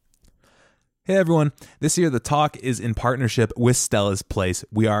Hey everyone, this year the talk is in partnership with Stella's Place.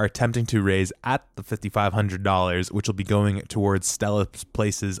 We are attempting to raise at the $5,500, which will be going towards Stella's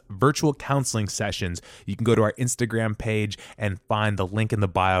Place's virtual counseling sessions. You can go to our Instagram page and find the link in the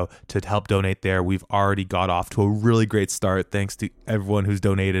bio to help donate there. We've already got off to a really great start thanks to everyone who's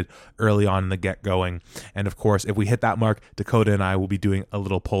donated early on in the get-going. And of course, if we hit that mark, Dakota and I will be doing a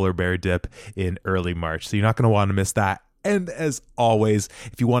little polar bear dip in early March. So you're not going to want to miss that. And as always,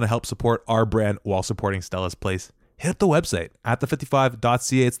 if you want to help support our brand while supporting Stella's Place, hit up the website at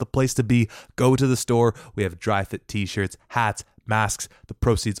the55.ca. It's the place to be. Go to the store. We have dry fit t-shirts, hats, masks, the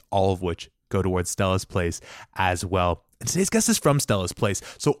proceeds, all of which go towards Stella's Place as well. And today's guest is from Stella's Place,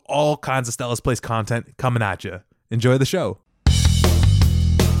 so all kinds of Stella's Place content coming at you. Enjoy the show.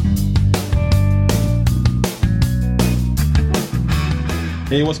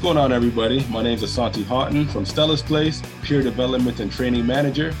 Hey, what's going on, everybody? My name is Asante Houghton from Stella's Place, Peer Development and Training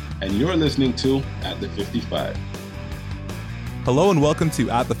Manager, and you're listening to At the 55. Hello and welcome to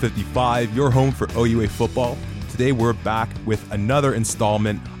At the 55, your home for OUA football. Today we're back with another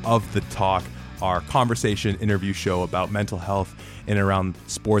installment of The Talk, our conversation interview show about mental health in and around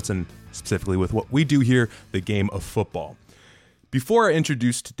sports and specifically with what we do here, the game of football. Before I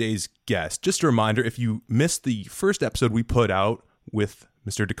introduce today's guest, just a reminder, if you missed the first episode we put out with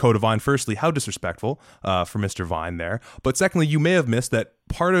Mr. Dakota Vine, firstly, how disrespectful for Mr. Vine there. But secondly, you may have missed that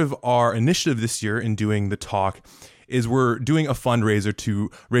part of our initiative this year in doing the talk is we're doing a fundraiser to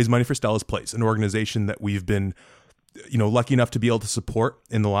raise money for Stella's Place, an organization that we've been, lucky enough to be able to support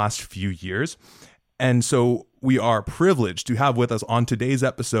in the last few years. And so we are privileged to have with us on today's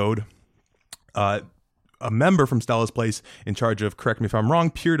episode a member from Stella's Place in charge of, correct me if I'm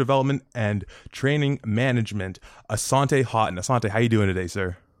wrong, peer development and training management, Asante Houghton. Asante, how you doing today,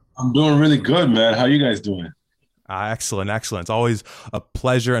 sir? I'm doing really good, man. How you guys doing? Excellent. It's always a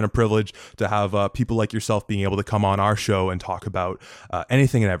pleasure and a privilege to have people like yourself being able to come on our show and talk about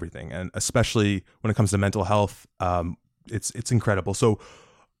anything and everything, and especially when it comes to mental health. It's incredible. So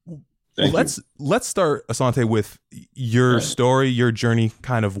let's start, Asante, with your story, your journey,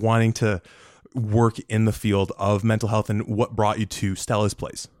 kind of wanting to work in the field of mental health and what brought you to Stella's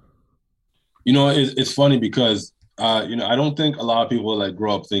Place. It's funny because I don't think a lot of people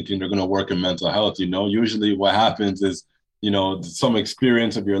grow up thinking they're going to work in mental health. Usually what happens is some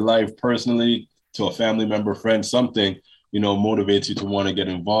experience of your life personally to a family member, friend, something motivates you to want to get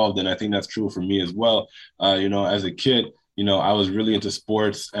involved. And I think that's true for me as well. As a kid, I was really into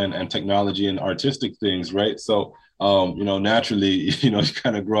sports and technology and artistic things, right? So naturally, you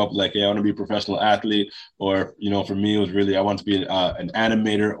kind of grow up like, hey, I want to be a professional athlete, or, for me, it was really, I want to be an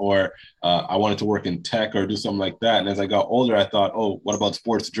animator, or I wanted to work in tech or do something like that. And as I got older, I thought, oh, what about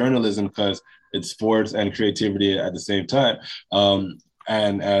sports journalism? Because it's sports and creativity at the same time.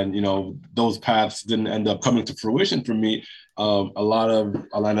 And those paths didn't end up coming to fruition for me. A lot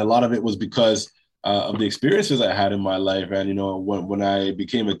of it was because of the experiences I had in my life. And, when I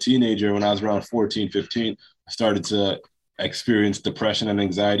became a teenager, when I was around 14, 15, I started to experience depression and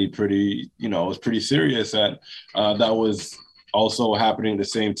anxiety it was pretty serious. And that was also happening at the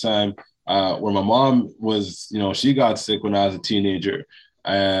same time where my mom was, she got sick when I was a teenager.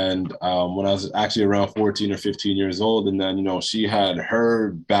 And when I was actually around 14 or 15 years old, and then, she had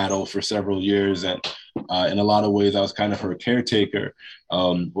her battle for several years. And in a lot of ways, I was kind of her caretaker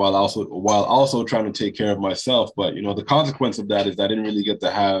while also trying to take care of myself. But, the consequence of that is I didn't really get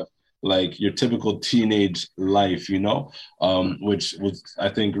to have your typical teenage life, which was, I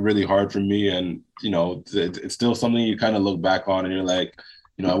think, really hard for me. And, it's still something you kind of look back on and you're like,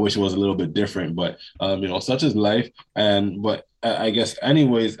 I wish it was a little bit different, but, such is life. But I guess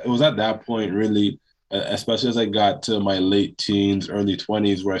anyways, it was at that point really, especially as I got to my late teens, early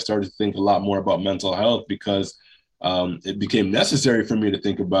 20s, where I started to think a lot more about mental health because it became necessary for me to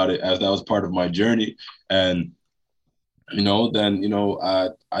think about it as that was part of my journey. And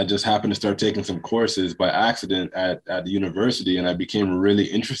I just happened to start taking some courses by accident at the university, and I became really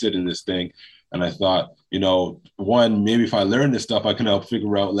interested in this thing. And I thought, one, maybe if I learn this stuff, I can help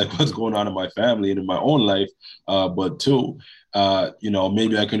figure out what's going on in my family and in my own life. But two,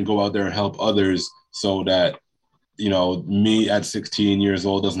 maybe I can go out there and help others so that, me at 16 years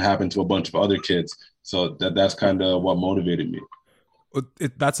old doesn't happen to a bunch of other kids. So that's kind of what motivated me.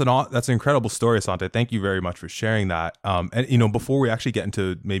 That's an incredible story, Asante. Thank you very much for sharing that. And before we actually get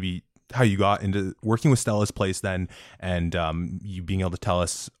into maybe how you got into working with Stella's Place then, and you being able to tell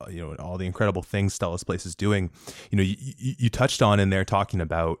us, all the incredible things Stella's Place is doing, you touched on in there talking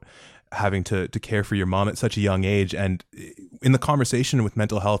about having to care for your mom at such a young age. And in the conversation with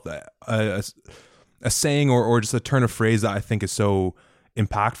mental health, a saying or just a turn of phrase that I think is so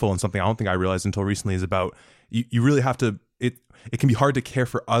impactful, and something I don't think I realized until recently is about you really have to, it can be hard to care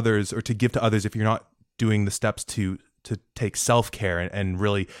for others or to give to others if you're not doing the steps to take self-care and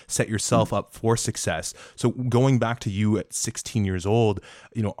really set yourself up for success. So going back to you at 16 years old,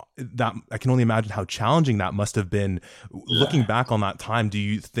 that I can only imagine how challenging that must have been. Looking back on that time, do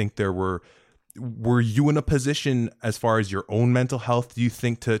you think were you in a position as far as your own mental health, do you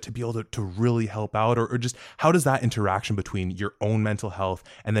think, to be able to really help out, or just how does that interaction between your own mental health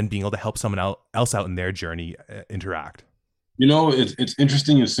and then being able to help someone else out in their journey interact? It's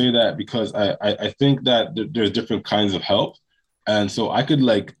interesting you say that, because I think that there's different kinds of help. And so I could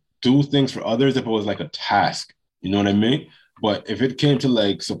like do things for others if it was like a task, you know what I mean? But if it came to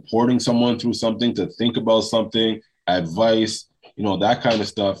like supporting someone through something, to think about something, advice, that kind of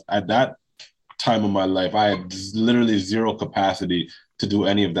stuff, at that time of my life, I had literally zero capacity to do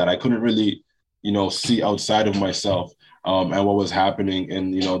any of that. I couldn't really, see outside of myself, and what was happening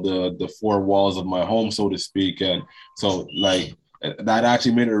in, the four walls of my home, so to speak. And so like that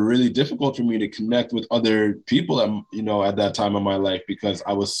actually made it really difficult for me to connect with other people at that time of my life, because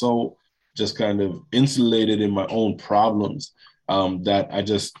I was so just kind of insulated in my own problems, that I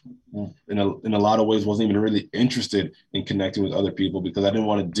just, in a lot of ways, wasn't even really interested in connecting with other people, because I didn't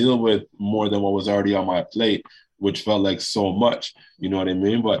want to deal with more than what was already on my plate, which felt like so much, you know what I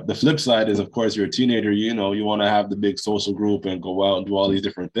mean? But the flip side is, of course, you're a teenager, you want to have the big social group and go out and do all these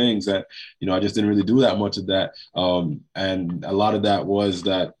different things. And, I just didn't really do that much of that. And a lot of that was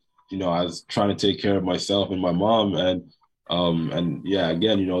that, I was trying to take care of myself and my mom. And yeah,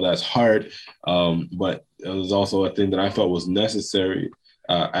 again, that's hard. But it was also a thing that I felt was necessary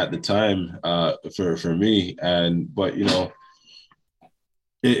at the time, for me. But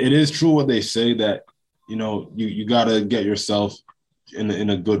it is true what they say, that you got to get yourself in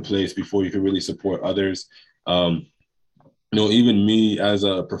a good place before you can really support others. Even me as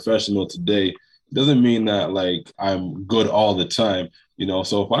a professional today doesn't mean that like I'm good all the time.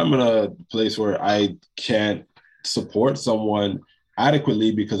 So if I'm in a place where I can't support someone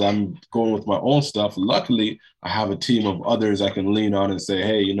adequately because I'm going with my own stuff, luckily I have a team of others I can lean on and say,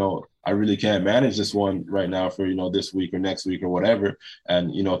 hey, I really can't manage this one right now for, this week or next week or whatever.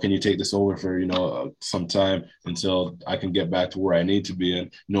 And, can you take this over for, some time until I can get back to where I need to be?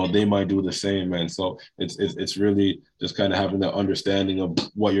 And, they might do the same. And so it's really just kind of having that understanding of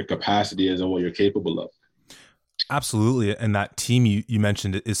what your capacity is and what you're capable of. Absolutely. And that team you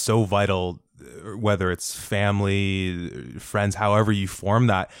mentioned is so vital, whether it's family, friends, however you form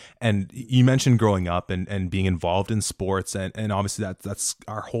that. And you mentioned growing up and being involved in sports. And obviously that's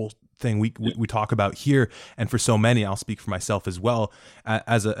our whole thing we talk about here. And for so many, I'll speak for myself as well,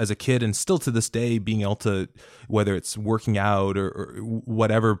 as a kid, and still to this day, being able to, whether it's working out or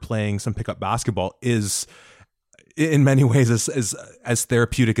whatever, playing some pickup basketball is in many ways as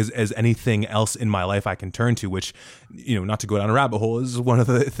therapeutic as anything else in my life I can turn to, which, not to go down a rabbit hole, is one of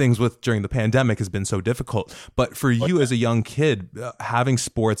the things during the pandemic has been so difficult. But for you as a young kid, having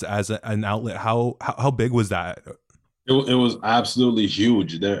sports as an outlet, how big was that? It was absolutely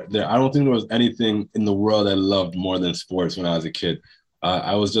huge. There, I don't think there was anything in the world I loved more than sports when I was a kid.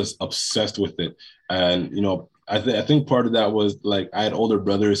 I was just obsessed with it. And, I think part of that was like I had older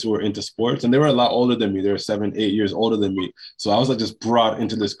brothers who were into sports, and they were a lot older than me. They were 7, 8 years older than me. So I was like just brought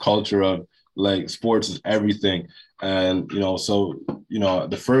into this culture of like sports is everything. And,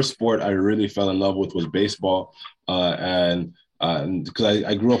 the first sport I really fell in love with was baseball. And because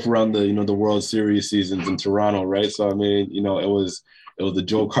I grew up around the World Series seasons in Toronto, right? So I mean, it was the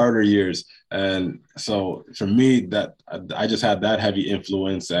Joe Carter years, and so for me, that I just had that heavy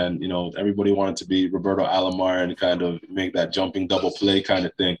influence, and everybody wanted to be Roberto Alomar and kind of make that jumping double play kind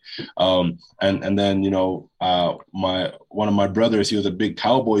of thing. And then one of my brothers, he was a big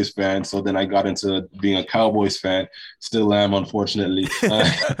Cowboys fan, so then I got into being a Cowboys fan. Still am, unfortunately.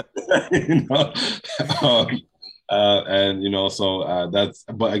 That's,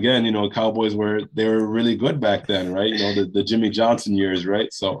 but again, Cowboys they were really good back then, right? The Jimmy Johnson years,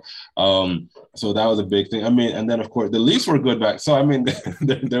 right? So that was a big thing. I mean, and then of course the Leafs were good back. So I mean,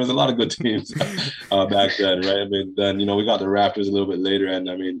 there was a lot of good teams back then, right? I mean, then we got the Raptors a little bit later, and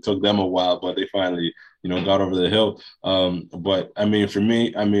I mean, it took them a while, but they finally got over the hill. But I mean, for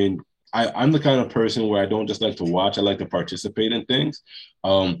me, I mean, I'm the kind of person where I don't just like to watch, I like to participate in things.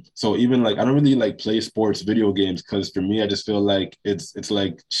 So even like, I don't really like play sports video games, because for me, I just feel like it's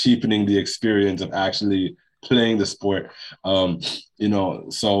like cheapening the experience of actually playing the sport. I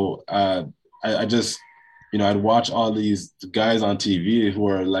just, I'd watch all these guys on TV who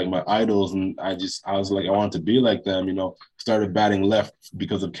are like my idols, and I was like, I wanted to be like them. Started batting left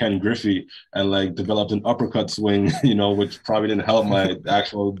because of Ken Griffey, and like developed an uppercut swing, which probably didn't help my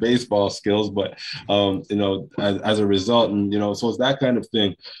actual baseball skills, but as a result, and so it's that kind of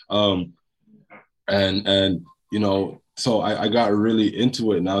thing. And so I got really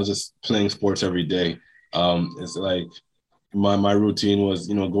into it, and I was just playing sports every day. It's like my routine was,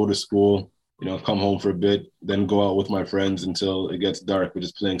 go to school, come home for a bit, then go out with my friends until it gets dark. We're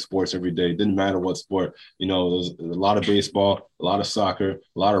just playing sports every day. Didn't matter what sport. There's a lot of baseball, a lot of soccer,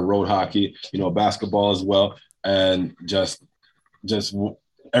 a lot of road hockey, basketball as well, and just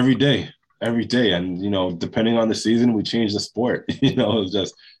every day. And depending on the season, we change the sport. It was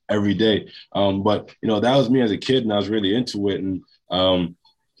just every day. But that was me as a kid, and I was really into it. And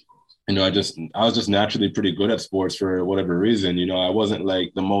I was just naturally pretty good at sports for whatever reason. I wasn't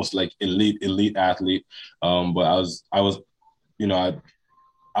like the most like elite athlete, but I was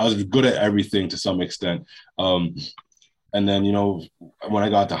good at everything to some extent. And then when I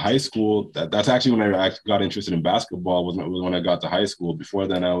got to high school, that's actually when I got interested in basketball. Was when I got to high school. Before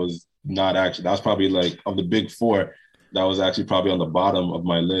then, I was not actually. That was probably like of the big four. That was actually probably on the bottom of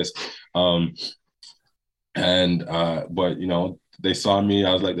my list. But they saw me.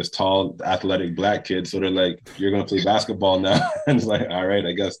 I was like this tall, athletic black kid. So they're like, "You're gonna play basketball now." And it's like, all right,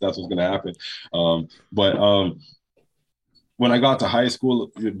 I guess that's what's gonna happen. But when I got to high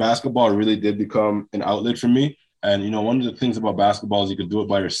school, basketball really did become an outlet for me. And one of the things about basketball is you could do it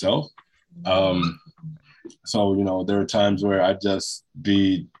by yourself. So there are times where I'd just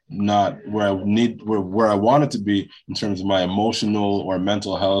be not where I wanted to be in terms of my emotional or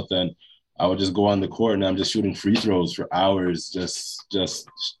mental health, and I would just go on the court and I'm just shooting free throws for hours, just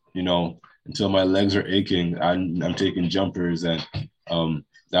until my legs are aching. I'm taking jumpers, and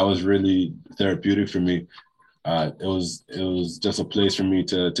that was really therapeutic for me. It was just a place for me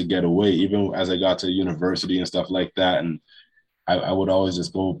to get away, even as I got to university and stuff like that. And I would always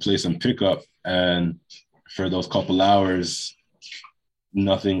just go play some pickup, and for those couple hours,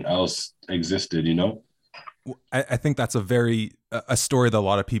 nothing else existed. I think that's a story that a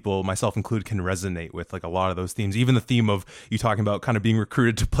lot of people, myself included, can resonate with, like a lot of those themes. Even the theme of you talking about kind of being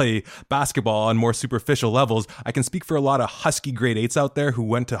recruited to play basketball on more superficial levels. I can speak for a lot of husky grade eights out there who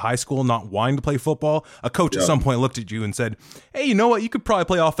went to high school not wanting to play football. A coach at some point looked at you and said, "Hey, you know what? You could probably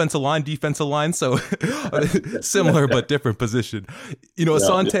play offensive line, defensive line." So similar but different position.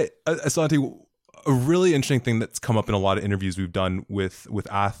 Asante, a really interesting thing that's come up in a lot of interviews we've done with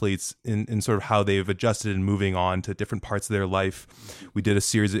athletes in sort of how they've adjusted and moving on to different parts of their life. We did a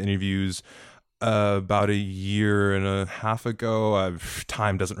series of interviews about a year and a half ago.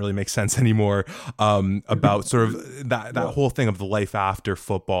 Time doesn't really make sense anymore. About sort of that whole thing of the life after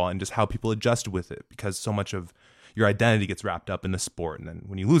football and just how people adjust with it, because so much of your identity gets wrapped up in the sport, and then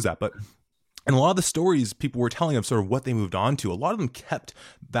when you lose that, and a lot of the stories people were telling of sort of what they moved on to, a lot of them kept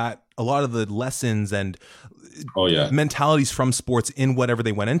a lot of the lessons and mentalities from sports in whatever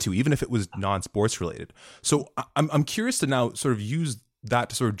they went into, even if it was non-sports related. So I'm curious to now sort of use that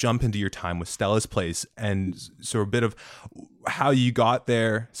to sort of jump into your time with Stella's Place and sort of a bit of how you got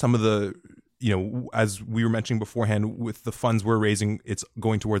there, some of the, as we were mentioning beforehand, with the funds we're raising, it's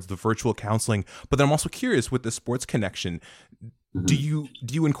going towards the virtual counseling. But then I'm also curious with the sports connection. Mm-hmm.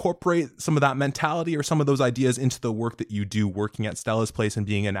 Do you incorporate some of that mentality or some of those ideas into the work that you do working at Stella's Place and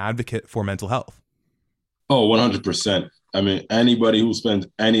being an advocate for mental health? Oh, 100%. I mean, anybody who spends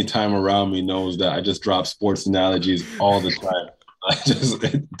any time around me knows that I just drop sports analogies all the time. I just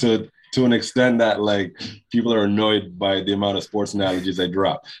to an extent that like people are annoyed by the amount of sports analogies I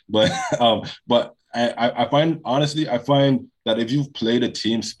drop. But I find that if you've played a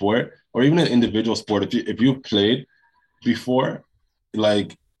team sport or even an individual sport, if you've played before,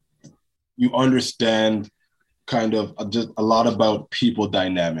 like, you understand kind of just a lot about people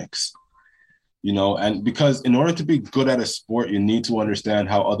dynamics, and because in order to be good at a sport, you need to understand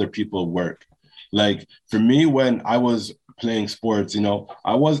how other people work. Like for me, when I was playing sports,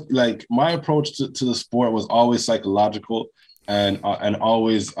 I was like, my approach to the sport was always psychological and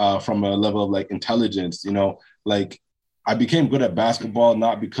always from a level of like intelligence. Like I became good at basketball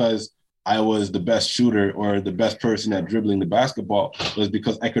not because I was the best shooter or the best person at dribbling the basketball, was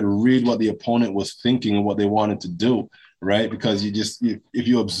because I could read what the opponent was thinking and what they wanted to do, right? Because if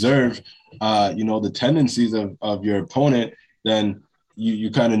you observe, the tendencies of your opponent, then you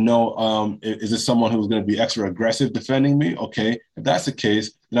kind of know, is this someone who's going to be extra aggressive defending me? Okay, if that's the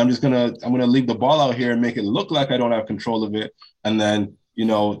case, then I'm going to leave the ball out here and make it look like I don't have control of it. And then,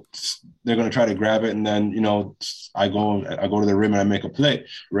 they're going to try to grab it. And then, I go to the rim and I make a play.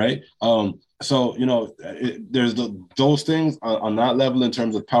 Right. so there's those things on that level in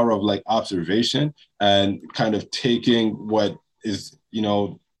terms of power of like observation and kind of taking what is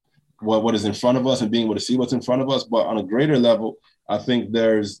what is in front of us and being able to see what's in front of us. But on a greater level, I think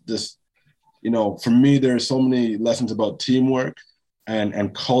there's this, for me, there's so many lessons about teamwork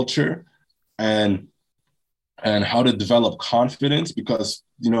and culture and how to develop confidence, because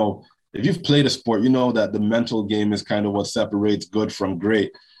if you've played a sport, you know that the mental game is kind of what separates good from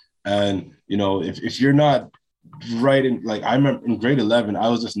great. And if you're not right in, like, I remember in grade 11, I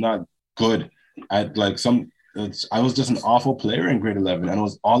was just not good at like I was just an awful player in grade 11, and it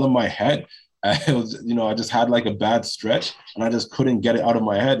was all in my head. It was, I just had like a bad stretch and I just couldn't get it out of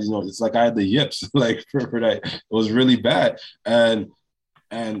my head. It's like I had the yips, like for that. It was really bad. And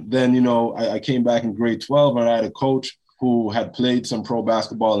then, I came back in grade 12 and I had a coach who had played some pro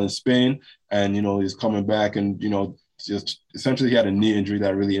basketball in Spain. And, he's coming back and, just essentially he had a knee injury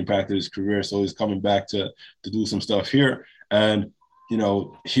that really impacted his career. So he's coming back to do some stuff here. And,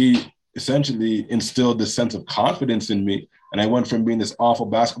 he essentially instilled this sense of confidence in me. And I went from being this awful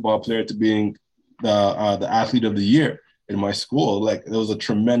basketball player to being the athlete of the year in my school. Like, it was a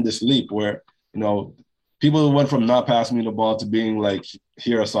tremendous leap where, people went from not passing me the ball to being like,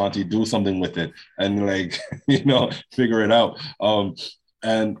 here, Asante, do something with it, and like, figure it out.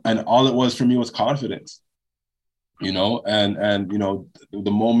 And all it was for me was confidence, and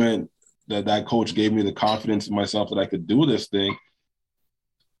the moment that coach gave me the confidence in myself that I could do this thing,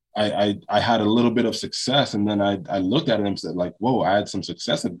 I had a little bit of success, and then I looked at it and said, like, whoa, I had some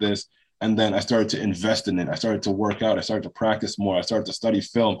success at this. And then I started to invest in it. I started to work out. I started to practice more. I started to study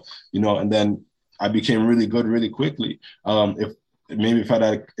film, and then I became really good really quickly. If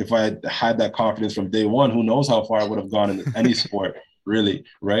I had that confidence from day one, who knows how far I would have gone in any sport, really,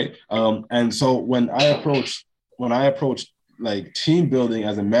 right? And so when I approach like team building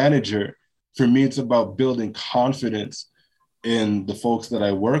as a manager, for me, it's about building confidence in the folks that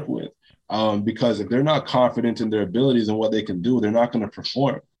I work with. Because if they're not confident in their abilities and what they can do, they're not going to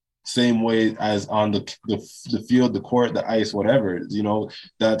perform same way as on the field, the court, the ice, whatever.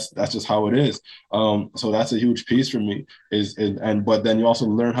 That's just how it is. So that's a huge piece for me. But then you also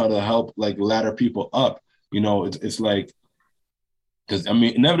learn how to help like ladder people up. It's like, because I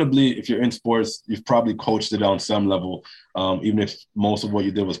mean, inevitably, if you're in sports, you've probably coached it on some level. Even if most of what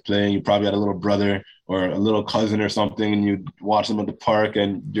you did was playing, you probably had a little brother or a little cousin or something, and you watch them at the park,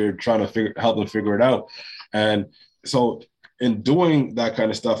 and you're trying to help them figure it out. And so, in doing that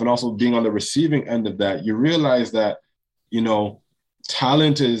kind of stuff, and also being on the receiving end of that, you realize that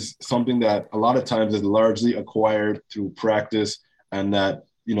talent is something that a lot of times is largely acquired through practice, and that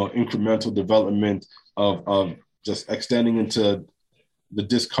incremental development of just extending into the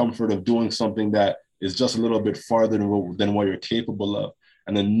discomfort of doing something that is just a little bit farther than what you're capable of.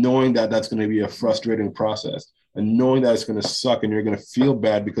 And then knowing that that's going to be a frustrating process, and knowing that it's going to suck and you're going to feel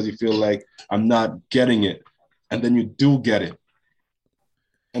bad because you feel like, I'm not getting it. And then you do get it.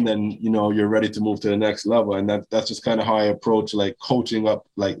 And then, you're ready to move to the next level. And that's just kind of how I approach like coaching up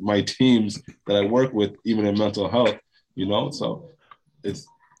like my teams that I work with, even in mental health, so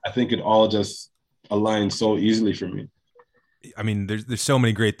I think it all just aligns so easily for me. I mean, there's so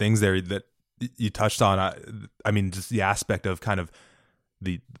many great things there that you touched on. I mean, just the aspect of kind of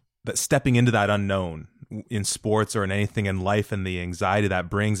that stepping into that unknown in sports or in anything in life, and the anxiety that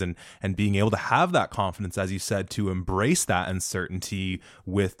brings, and being able to have that confidence, as you said, to embrace that uncertainty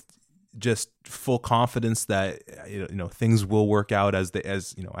with just full confidence that things will work out as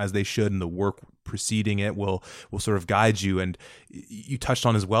they should, and the work preceding it will sort of guide you. And you touched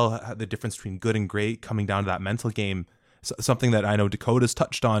on as well the difference between good and great, coming down to that mental game. Something that I know Dakota's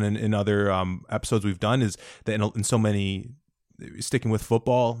touched on in other episodes we've done is that in so many, sticking with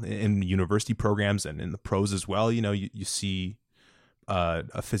football, in university programs and in the pros as well, you see a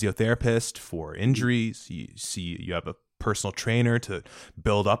physiotherapist for injuries. You have a personal trainer to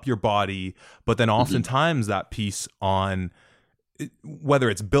build up your body, but then oftentimes that piece on whether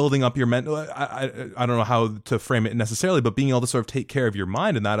it's building up your mental, I don't know how to frame it necessarily, but being able to sort of take care of your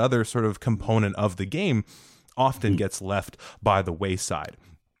mind and that other sort of component of the game often gets left by the wayside.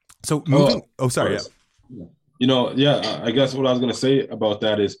 So moving. Sorry. Yeah. I guess what I was gonna say about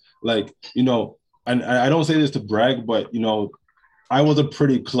that is like, and I don't say this to brag, but I was a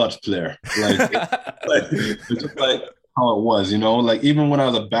pretty clutch player. Like, it's just like how it was. Like even when I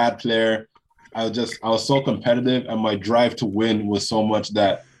was a bad player, I was so competitive, and my drive to win was so much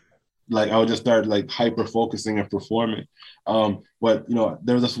that like I would just start like hyper focusing and performing. But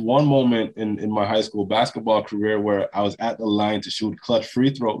there was this one moment in my high school basketball career where I was at the line to shoot clutch free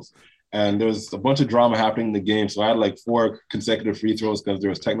throws, and there was a bunch of drama happening in the game. So I had like 4 consecutive free throws because there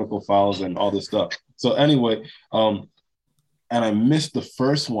was technical fouls and all this stuff. So anyway, and I missed the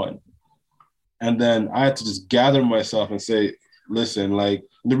first one. And then I had to just gather myself and say, listen, like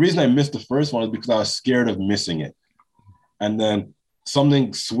the reason I missed the first one is because I was scared of missing it. And then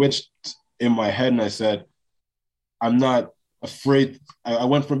something switched in my head and I said, I'm not afraid. I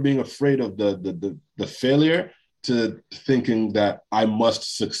went from being afraid of the failure to thinking that I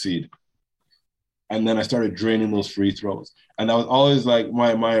must succeed. And then I started draining those free throws. And I was always like,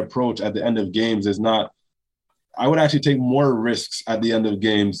 my approach at the end of games is not, I would actually take more risks at the end of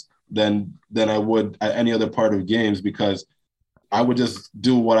games than I would at any other part of games, because I would just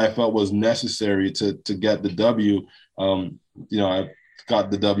do what I felt was necessary to get the W. I got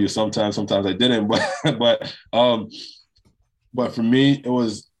the W sometimes I didn't, but for me, it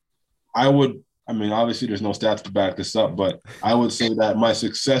was, obviously there's no stats to back this up, but I would say that my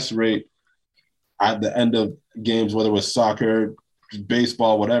success rate at the end of games, whether it was soccer,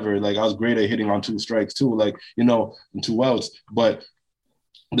 baseball, whatever, like I was great at hitting on 2 strikes too, like, and 2 outs. But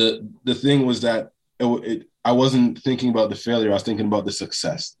the thing was that I wasn't thinking about the failure. I was thinking about the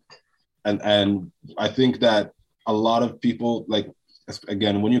success. And I think that a lot of people, like,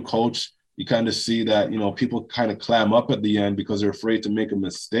 again, when you coach, you kind of see that, people kind of clam up at the end because they're afraid to make a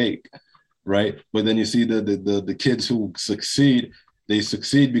mistake, right? But then you see the kids who succeed, they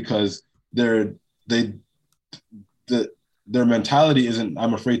succeed because their mentality isn't,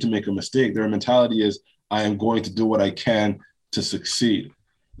 I'm afraid to make a mistake. Their mentality is, I am going to do what I can to succeed,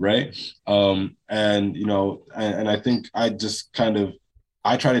 right? And I think I just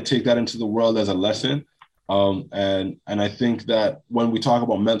I try to take that into the world as a lesson. And I think that when we talk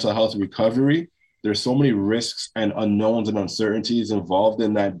about mental health recovery, there's so many risks and unknowns and uncertainties involved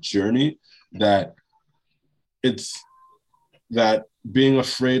in that journey that being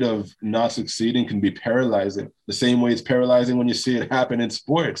afraid of not succeeding can be paralyzing, the same way it's paralyzing when you see it happen in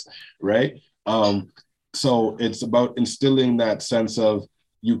sports, right? So it's about instilling that sense of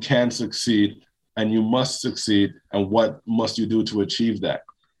you can succeed and you must succeed, and what must you do to achieve that,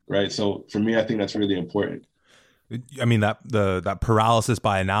 right? So for me, I think that's really important. I mean, that paralysis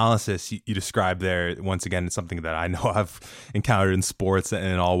by analysis you described there, once again, it's something that I know I've encountered in sports and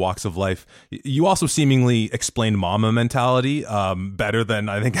in all walks of life. You also seemingly explained Mamba mentality better than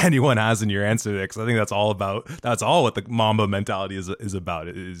I think anyone has in your answer there, because I think that's all what the Mamba mentality is about.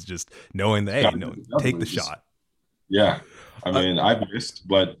 It is just knowing that, take the shot. Yeah. I mean, I've missed,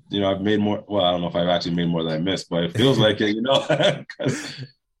 but, I've made more. Well, I don't know if I've actually made more than I missed, but it feels like it, because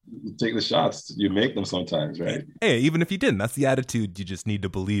you take the shots, you make them sometimes, right? Hey, even if you didn't, that's the attitude you just need to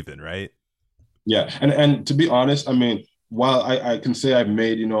believe in, right? Yeah. And to be honest, I mean, while I can say I've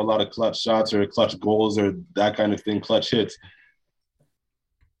made, a lot of clutch shots or clutch goals or that kind of thing, clutch hits,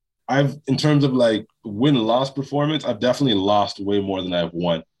 in terms of like win-loss performance, I've definitely lost way more than I've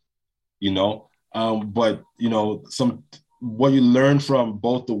won, but, what you learn from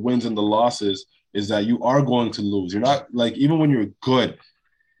both the wins and the losses is that you are going to lose. You're not, like, even when you're good,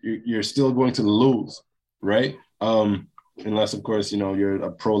 you're still going to lose, right? Unless, of course, you're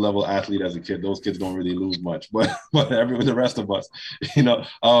a pro level athlete as a kid. Those kids don't really lose much, but the rest of us, but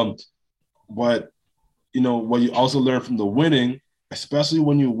what you also learn from the winning, especially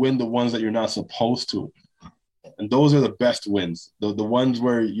when you win the ones that you're not supposed to. And those are the best wins, the ones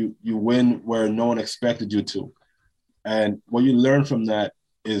where you win where no one expected you to. And what you learn from that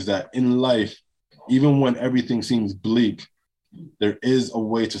is that in life, even when everything seems bleak, there is a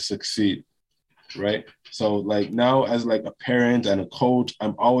way to succeed, right? So like now as like a parent and a coach,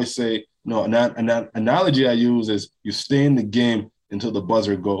 I'm always say, an analogy I use is you stay in the game until the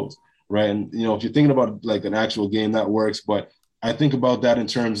buzzer goes, right? And, if you're thinking about like an actual game, that works. But I think about that in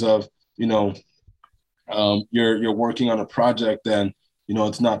terms of, you're working on a project and,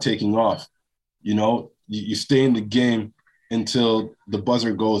 it's not taking off, you stay in the game until the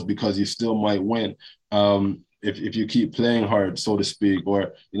buzzer goes because you still might win. If you keep playing hard, so to speak,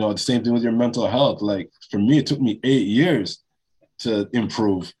 or, the same thing with your mental health. Like for me, it took me 8 years to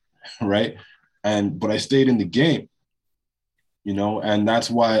improve, right? But I stayed in the game, and that's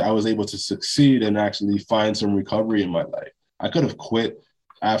why I was able to succeed and actually find some recovery in my life. I could have quit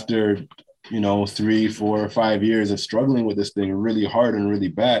after, 3, 4, 5 years of struggling with this thing really hard and really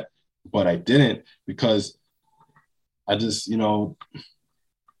bad, but I didn't, because I just,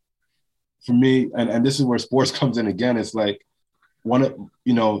 for me, and this is where sports comes in again. It's like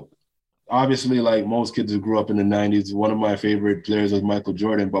obviously, like most kids who grew up in the 90s, one of my favorite players was Michael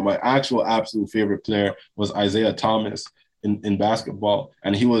Jordan, but my actual absolute favorite player was Isaiah Thomas in basketball.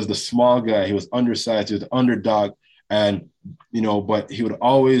 And he was the small guy. He was undersized. He was the underdog. And, but he would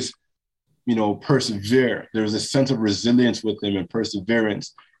always persevere. There was a sense of resilience with him and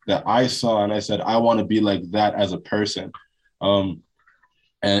perseverance that I saw, and I said, I want to be like that as a person. Um,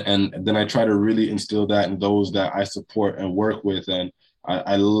 and then I try to really instill that in those that I support and work with. And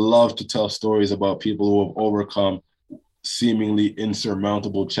I love to tell stories about people who have overcome seemingly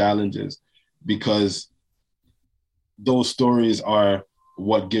insurmountable challenges, because those stories are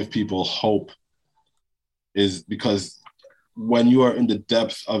what give people hope. Is because when you are in the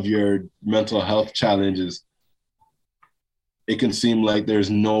depths of your mental health challenges, it can seem like there's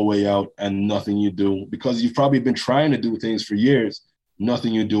no way out and nothing you do, because you've probably been trying to do things for years,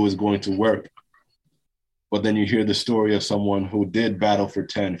 nothing you do is going to work. But then you hear the story of someone who did battle for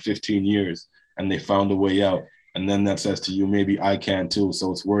 10, 15 years and they found a way out. And then that says to you, maybe I can too.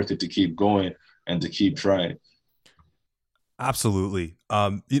 So it's worth it to keep going and to keep trying. Absolutely.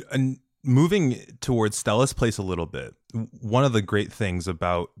 And moving towards Stella's Place a little bit, one of the great things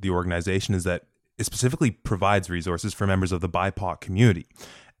about the organization is that it specifically provides resources for members of the BIPOC community.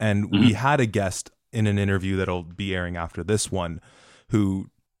 And we had a guest in an interview that'll be airing after this one who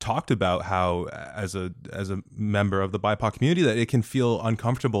talked about how as a member of the BIPOC community that it can feel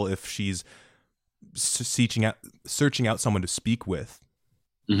uncomfortable if she's searching out someone to speak with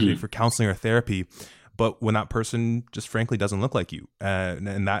for counseling or therapy, but when that person just frankly doesn't look like you,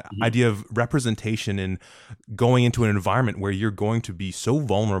 and that idea of representation and going into an environment where you're going to be so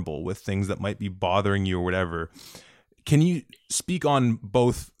vulnerable with things that might be bothering you or whatever. Can you speak on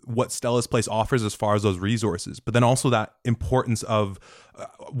both what Stella's Place offers as far as those resources, but then also that importance of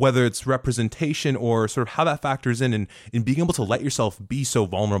whether it's representation or sort of how that factors in being able to let yourself be so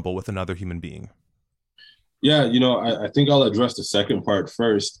vulnerable with another human being? Yeah, I think I'll address the second part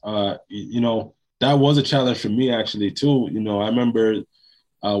first. That was a challenge for me actually too. I remember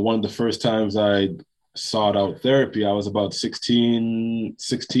one of the first times I sought out therapy, I was about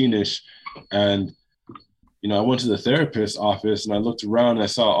 16-ish. And, I went to the therapist's office and I looked around and I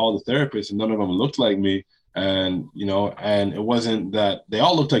saw all the therapists and none of them looked like me. And, and it wasn't that they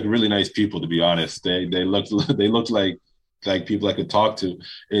all looked like really nice people, to be honest. They looked like people I could talk to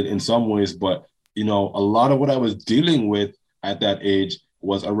in some ways. But, a lot of what I was dealing with at that age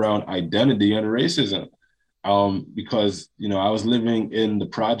was around identity and racism, because I was living in the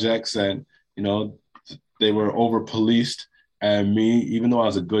projects and they were over policed, and me, even though I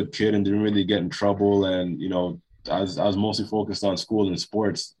was a good kid and didn't really get in trouble, and I was mostly focused on school and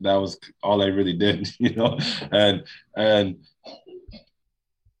sports. That was all I really did, and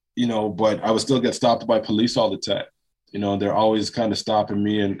but I would still get stopped by police all the time. They're always kind of stopping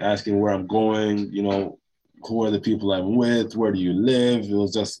me and asking where I'm going, who are the people I'm with? Where do you live? It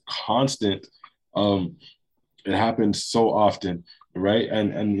was just constant. It happened so often, right?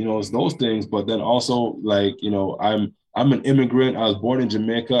 And it's those things. But then also, like, I'm an immigrant. I was born in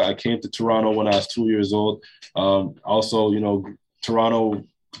Jamaica. I came to Toronto when I was 2 years old. Also, Toronto,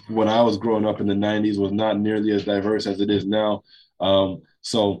 when I was growing up in the 90s, was not nearly as diverse as it is now.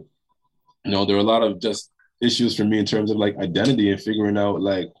 So, there are a lot of just issues for me in terms of like identity and figuring out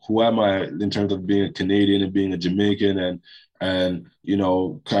like who am I in terms of being a Canadian and being a Jamaican, and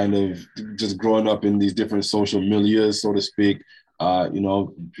kind of just growing up in these different social milieus, so to speak,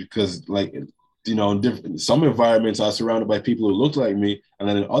 because like in some environments I was surrounded by people who looked like me, and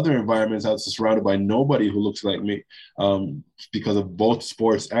then in other environments I was surrounded by nobody who looks like me, because of both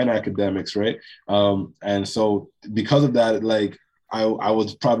sports and academics, right? And so because of that, like I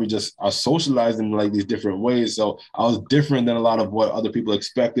was probably I was socialized in like these different ways. So I was different than a lot of what other people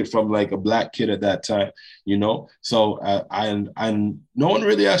expected from like a Black kid at that time, So and no one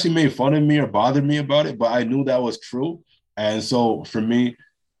really actually made fun of me or bothered me about it, but I knew that was true. And so for me,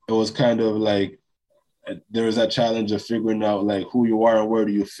 it was kind of like there was that challenge of figuring out like who you are and where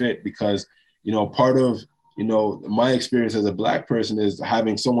do you fit, because part of my experience as a Black person is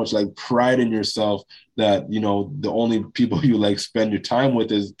having so much like pride in yourself that, the only people you like spend your time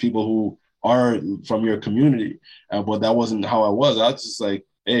with is people who are from your community. But that wasn't how I was. I was just like,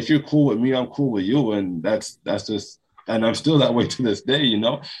 hey, if you're cool with me, I'm cool with you. And that's just, and I'm still that way to this day,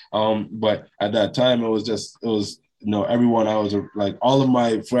 But at that time, it was, everyone, I was like, all of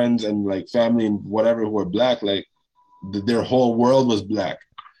my friends and like family and whatever who were Black, like their whole world was Black.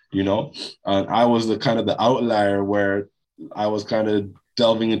 And I was the kind of the outlier where I was kind of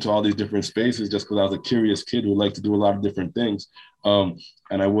delving into all these different spaces just because I was a curious kid who liked to do a lot of different things. And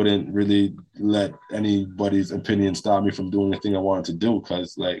I wouldn't really let anybody's opinion stop me from doing the thing I wanted to do,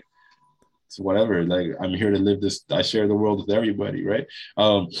 because like, it's whatever, like I'm here to live this, I share the world with everybody, right?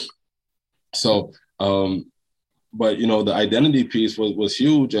 But the identity piece was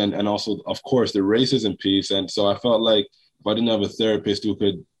huge, and also of course the racism piece. And so I felt like if I didn't have a therapist who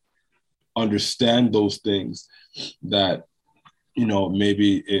could understand those things that,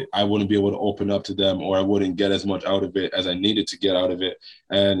 I wouldn't be able to open up to them, or I wouldn't get as much out of it as I needed to get out of it.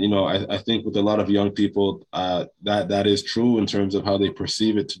 And, I think with a lot of young people, that is true in terms of how they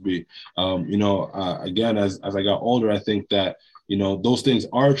perceive it to be. Again, as I got older, I think that, those things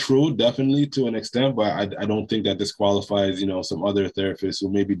are true, definitely to an extent, but I don't think that disqualifies, some other therapists who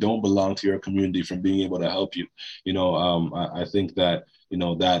maybe don't belong to your community from being able to help you. I think that,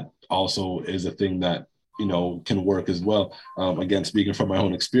 that also is a thing that, can work as well. Again, speaking from my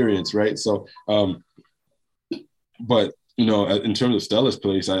own experience, right? So, but, in terms of Stella's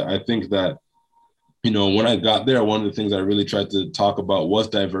place, I think that, when I got there, one of the things I really tried to talk about was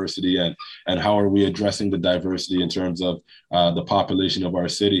diversity, and how are we addressing the diversity in terms of the population of our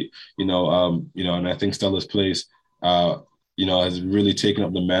city, and I think Stella's place, has really taken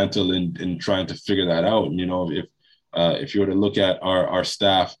up the mantle in trying to figure that out. If you were to look at our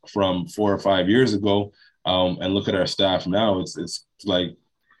staff from 4 or 5 years ago, and look at our staff now, it's like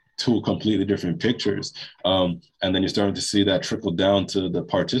two completely different pictures. And then you're starting to see that trickle down to the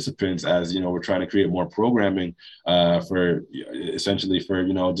participants as, we're trying to create more programming for essentially for,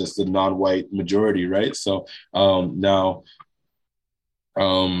 just the non-white majority, right? So now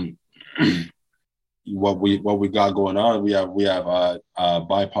what we got going on, we have a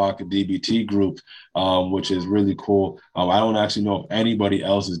BIPOC DBT group, which is really cool. I don't actually know if anybody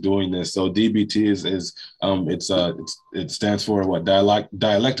else is doing this. So DBT is it stands for what?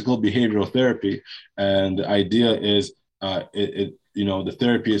 Dialectical behavioral therapy, and the idea is the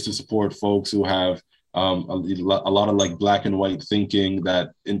therapy is to support folks who have a lot of like black and white thinking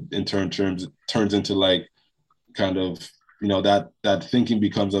that in turn turns into like kind of that thinking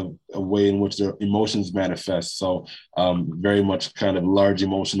becomes a way in which their emotions manifest. So very much kind of large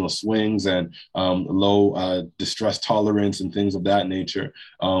emotional swings and low distress tolerance and things of that nature.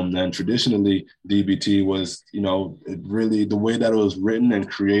 And traditionally, DBT was, really the way that it was written and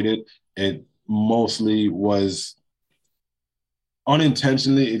created, it mostly was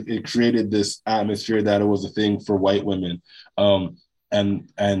unintentionally, it created this atmosphere that it was a thing for white women.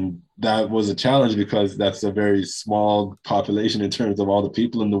 And that was a challenge because that's a very small population in terms of all the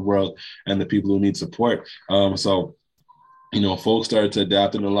people in the world and the people who need support. So folks started to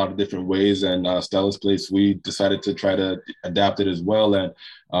adapt in a lot of different ways, and Stella's Place, we decided to try to adapt it as well. And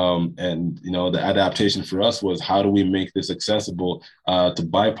the adaptation for us was, how do we make this accessible to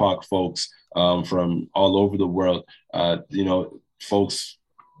BIPOC folks from all over the world? Folks,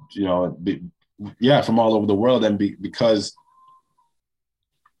 from all over the world, and because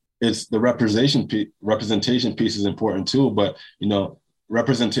it's the representation piece is important too, but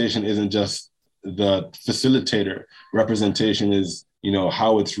representation isn't just the facilitator. Representation is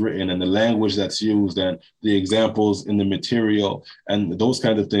how it's written and the language that's used and the examples in the material and those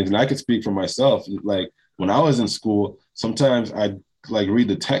kinds of things. And I could speak for myself. Like when I was in school, sometimes I'd like read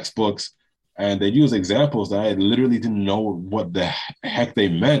the textbooks and they'd use examples that I literally didn't know what the heck they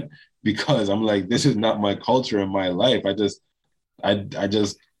meant, because I'm like, this is not my culture in my life.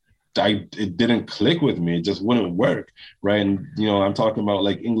 It didn't click with me. It just wouldn't work, right? And I'm talking about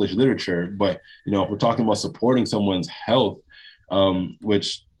like English literature, but if we're talking about supporting someone's health,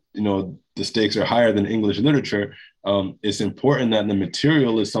 which the stakes are higher than English literature, it's important that the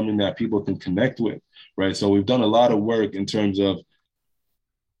material is something that people can connect with, right? So we've done a lot of work in terms of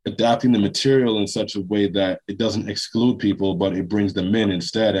adapting the material in such a way that it doesn't exclude people, but it brings them in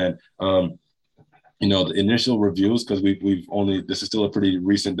instead. And the initial reviews, because this is still a pretty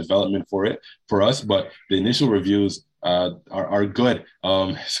recent development for us, but the initial reviews are good.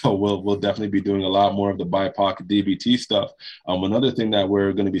 So we'll definitely be doing a lot more of the BIPOC DBT stuff. Another thing that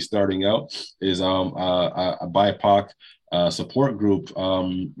we're going to be starting out is a BIPOC support group,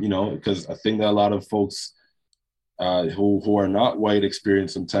 because I think that a lot of folks who are not white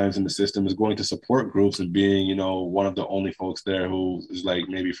experience sometimes in the system is going to support groups and being, one of the only folks there who is like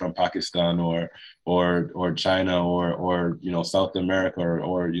maybe from Pakistan or China or South America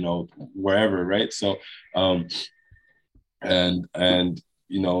or wherever, right? So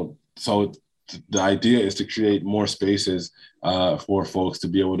so the idea is to create more spaces for folks to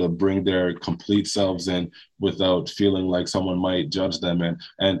be able to bring their complete selves in without feeling like someone might judge them.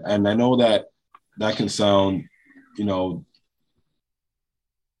 And I know that can sound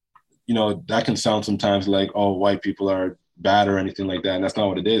that can sound sometimes like, oh, white people are bad or anything like that. And that's not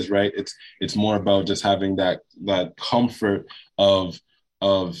what it is, right? It's more about just having that comfort of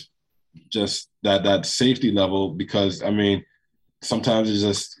just that safety level, because I mean, sometimes it's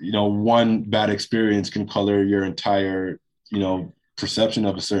just, one bad experience can color your entire, perception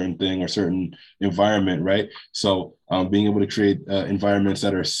of a certain thing or certain environment, right? So being able to create environments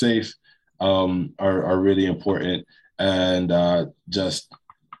that are safe, are really important. And just,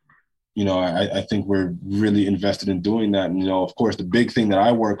 I think we're really invested in doing that. And, of course, the big thing that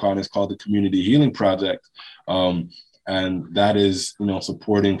I work on is called the Community Healing Project. And that is,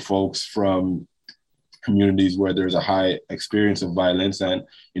 supporting folks from communities where there's a high experience of violence. And,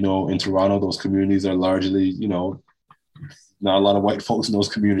 in Toronto, those communities are largely, not a lot of white folks in those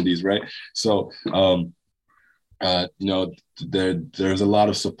communities, right? So, there's a lot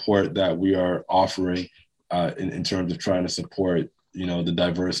of support that we are offering in terms of trying to support, the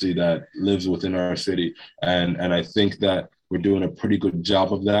diversity that lives within our city. And I think that we're doing a pretty good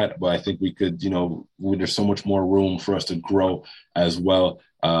job of that, but I think we could, there's so much more room for us to grow as well.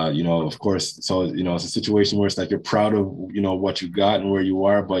 Of course, so, it's a situation where it's like you're proud of, what you got and where you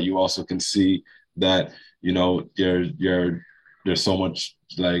are, but you also can see that, there's so much,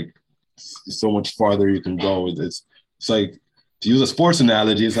 like, so much farther you can go. It's like, to use a sports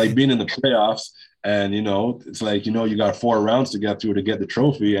analogy, it's like being in the playoffs, and it's like, you got 4 rounds to get through to get the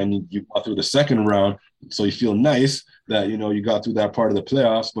trophy, and you got through the second round, so you feel nice that you got through that part of the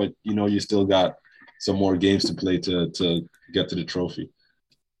playoffs, but you still got some more games to play to get to the trophy.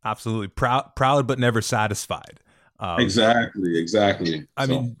 Absolutely. Proud but never satisfied. Exactly. I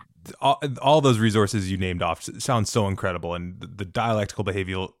mean, all those resources you named off sound so incredible, and the dialectical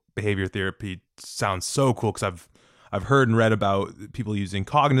behavior therapy sounds so cool, because I've heard and read about people using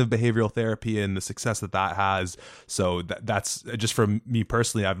cognitive behavioral therapy and the success that has. So that's just, from me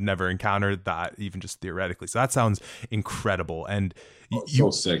personally, I've never encountered that, even just theoretically. So that sounds incredible. And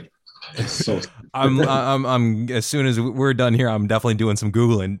so sick. It's so I'm as soon as we're done here, I'm definitely doing some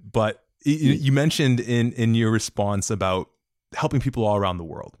Googling. But you mentioned in your response about helping people all around the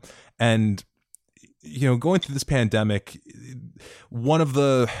world, and going through this pandemic, one of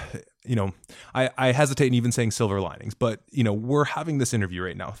the, I hesitate in even saying silver linings, but we're having this interview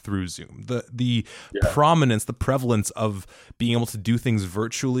right now through Zoom. The prominence, the prevalence of being able to do things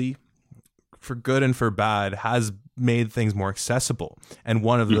virtually, for good and for bad, has made things more accessible. And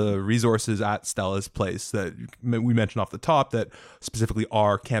one of the resources at Stella's Place that we mentioned off the top, that specifically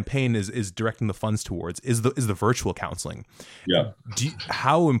our campaign is directing the funds towards, is the virtual counseling. Yeah.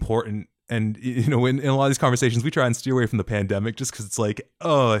 How important? And in a lot of these conversations, we try and steer away from the pandemic, just because it's like,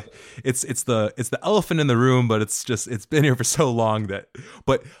 oh, it's the elephant in the room, but it's been here for so long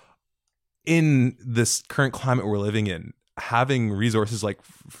but in this current climate we're living in, having resources like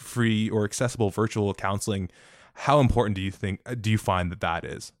free or accessible virtual counseling, how important do you find that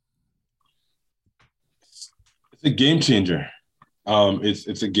is? It's a game changer.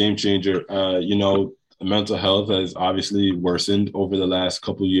 It's a game changer. Mental health has obviously worsened over the last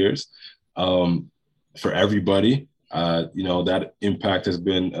couple of years. For everybody, that impact has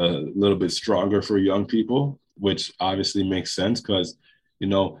been a little bit stronger for young people, which obviously makes sense, because,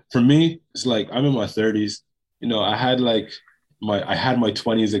 for me, it's like, I'm in my 30s. I had my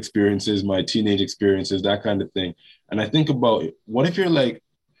 20s experiences, my teenage experiences, that kind of thing. And I think about, what if you're like,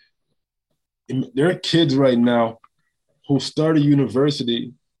 there are kids right now who started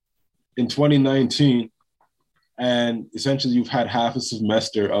university in 2019, and essentially you've had half a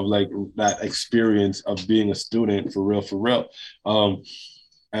semester of like that experience of being a student for real.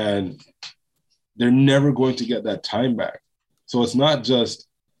 And they're never going to get that time back. So it's not just,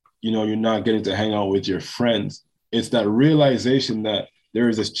 you're not getting to hang out with your friends. It's that realization that there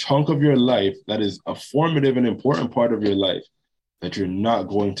is this chunk of your life that is a formative and important part of your life that you're not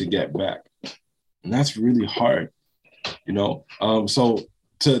going to get back. And that's really hard, So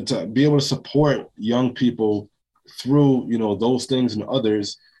to be able to support young people through, those things and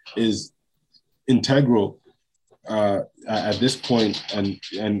others is integral at this point. And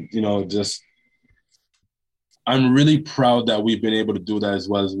just, I'm really proud that we've been able to do that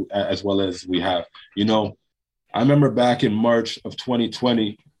as well as we have. I remember back in March of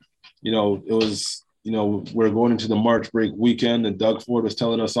 2020, it was, we're going into the March break weekend, and Doug Ford was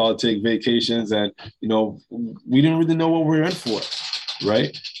telling us all to take vacations, and, we didn't really know what we were in for,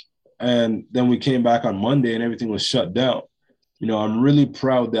 right? And then we came back on Monday and everything was shut down. I'm really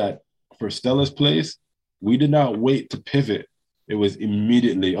proud that for Stella's Place, we did not wait to pivot. It was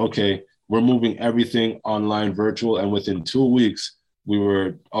immediately, okay, we're moving everything online, virtual, and within 2 weeks, we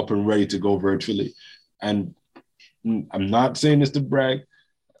were up and ready to go virtually. And I'm not saying this to brag,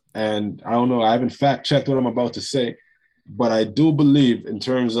 and I don't know, I haven't fact checked what I'm about to say, but I do believe, in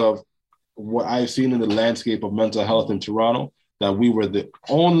terms of what I've seen in the landscape of mental health in Toronto, that we were the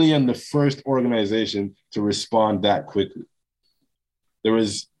only and the first organization to respond that quickly. There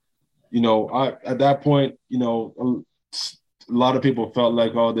was, at that point, a lot of people felt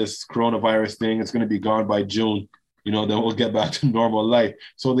like, oh, this coronavirus thing is going to be gone by June. then we'll get back to normal life.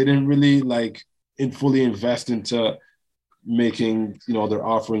 So they didn't really like fully invest into making, their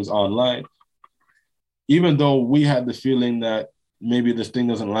offerings online. Even though we had the feeling that maybe this thing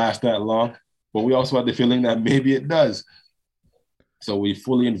doesn't last that long, but we also had the feeling that maybe it does. So we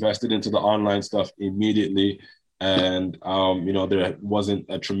fully invested into the online stuff immediately. And, there wasn't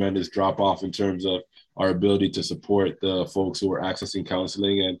a tremendous drop off in terms of our ability to support the folks who were accessing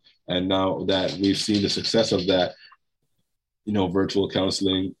counseling. And now that we've seen the success of that, virtual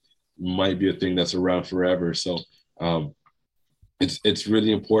counseling might be a thing that's around forever. So it's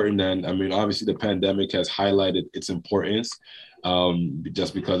really important. And I mean, obviously the pandemic has highlighted its importance,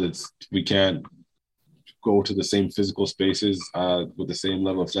 just because we can't go to the same physical spaces with the same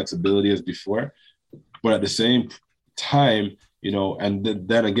level of flexibility as before. But at the same time, and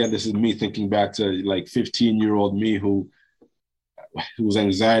then again, this is me thinking back to like 15-year-old me whose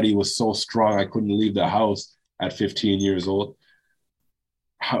anxiety was so strong I couldn't leave the house at 15 years old.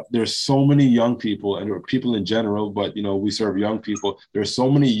 There's so many young people, and people in general, but we serve young people. There's so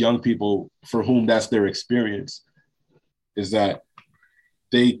many young people for whom that's their experience, is that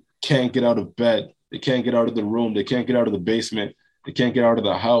they can't get out of bed, they can't get out of the room, they can't get out of the basement, they can't get out of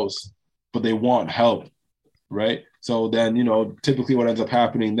the house, but they want help, right? So then, typically what ends up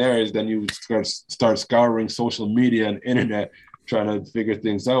happening there is then you start scouring social media and internet, trying to figure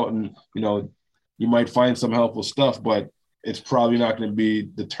things out. And, you might find some helpful stuff, but it's probably not going to be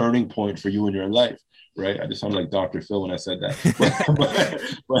the turning point for you in your life, right? I just sound like Dr. Phil when I said that.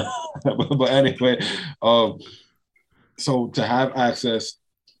 but anyway, so to have access,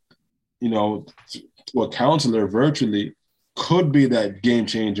 to a counselor virtually could be that game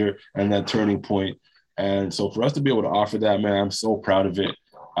changer and that turning point. And so for us to be able to offer that, man, I'm so proud of it.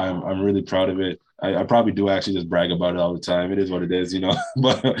 I'm really proud of it. I probably do actually just brag about it all the time. It is what it is,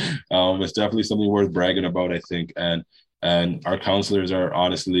 but it's definitely something worth bragging about, I think. And our counselors are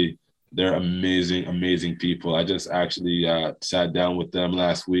honestly, they're amazing, amazing people. I just actually sat down with them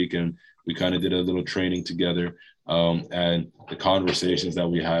last week and we kind of did a little training together. And the conversations that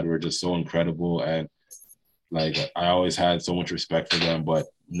we had were just so incredible. And like, I always had so much respect for them, but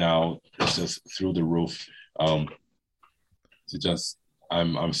now it's just through the roof. I'm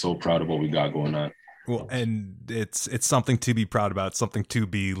so proud of what we got going on. Well, and it's something to be proud about, something to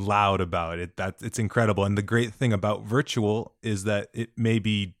be loud about. It's incredible. And the great thing about virtual is that it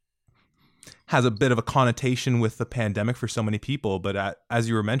maybe has a bit of a connotation with the pandemic for so many people, but as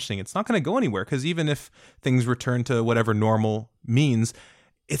you were mentioning, it's not going to go anywhere, because even if things return to whatever normal means,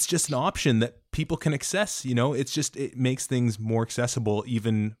 it's just an option that people can access. It makes things more accessible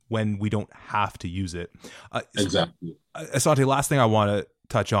even when we don't have to use it. Exactly. Asante, last thing I want to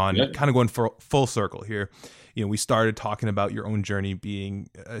touch on, yeah, kind of going for full circle here. We started talking about your own journey being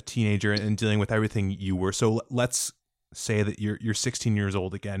a teenager and dealing with everything you were. So let's say that you're 16 years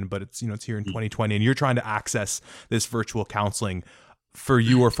old again, but it's here in 2020 and you're trying to access this virtual counseling. For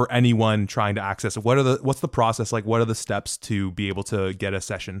you or for anyone trying to access it, what's the process like? What are the steps to be able to get a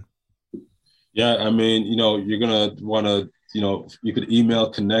session? Yeah, I mean, you're gonna want to, you could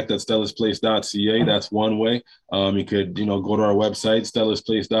email connect@stellasplace.ca. That's one way. You could, go to our website,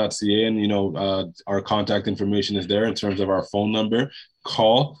 stellasplace.ca, and our contact information is there in terms of our phone number.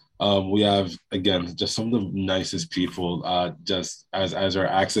 Call. We have, again, just some of the nicest people, just as our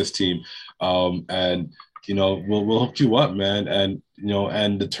access team, and we'll hook you up, man. And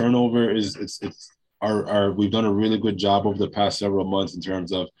and the turnover is we've done a really good job over the past several months in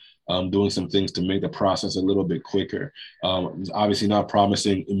terms of doing some things to make the process a little bit quicker. Obviously not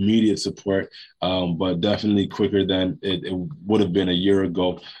promising immediate support, but definitely quicker than it would have been a year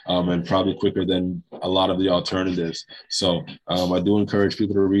ago, and probably quicker than a lot of the alternatives. So I do encourage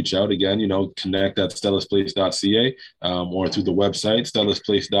people to reach out again, connect@stellasplace.ca, or through the website,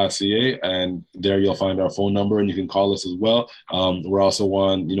 stellasplace.ca, and there you'll find our phone number and you can call us as well. We're also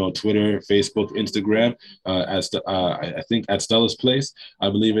on, Twitter, Facebook, Instagram, I think at Stella's Place, I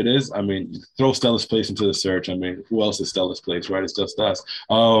believe it is. I mean, throw Stella's Place into the search. I mean, who else is Stella's Place, right? It's just us.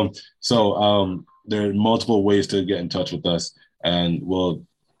 So there are multiple ways to get in touch with us, and we'll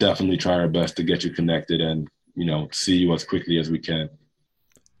definitely try our best to get you connected and, see you as quickly as we can.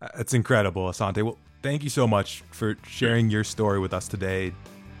 It's incredible, Asante. Well, thank you so much for sharing your story with us today,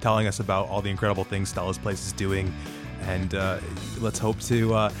 telling us about all the incredible things Stella's Place is doing. And let's hope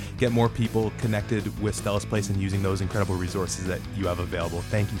to get more people connected with Stella's Place and using those incredible resources that you have available.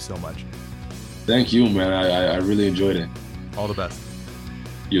 Thank you so much. Thank you, man. I really enjoyed it. All the best.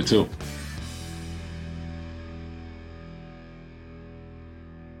 You too.